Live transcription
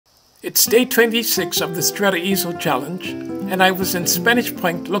It's day 26 of the Strata Easel Challenge, and I was in Spanish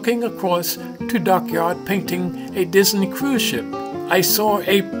Point looking across to Dockyard painting a Disney cruise ship. I saw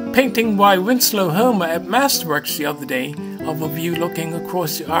a painting by Winslow Homer at Masterworks the other day of a view looking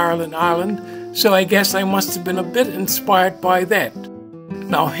across the Ireland Island, so I guess I must have been a bit inspired by that.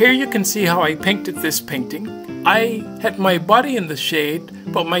 Now here you can see how I painted this painting. I had my body in the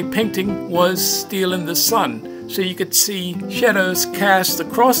shade, but my painting was still in the sun. So you could see shadows cast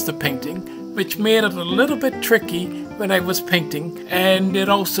across the painting, which made it a little bit tricky when I was painting, and it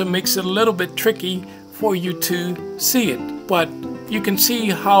also makes it a little bit tricky for you to see it. But you can see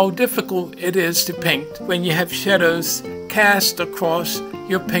how difficult it is to paint when you have shadows cast across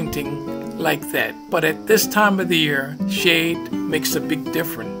your painting like that. But at this time of the year, shade makes a big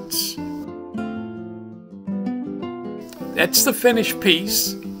difference. That's the finished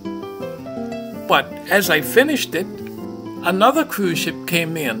piece. But as I finished it, another cruise ship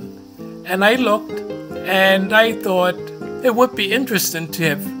came in, and I looked and I thought it would be interesting to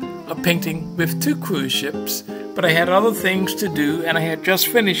have a painting with two cruise ships, but I had other things to do and I had just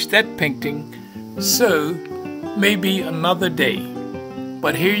finished that painting, so maybe another day.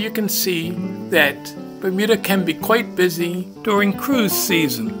 But here you can see that Bermuda can be quite busy during cruise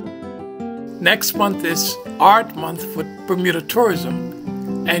season. Next month is Art Month for Bermuda Tourism,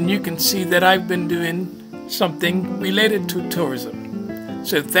 and you can see that I've been doing something related to tourism.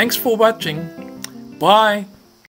 So thanks for watching. Bye.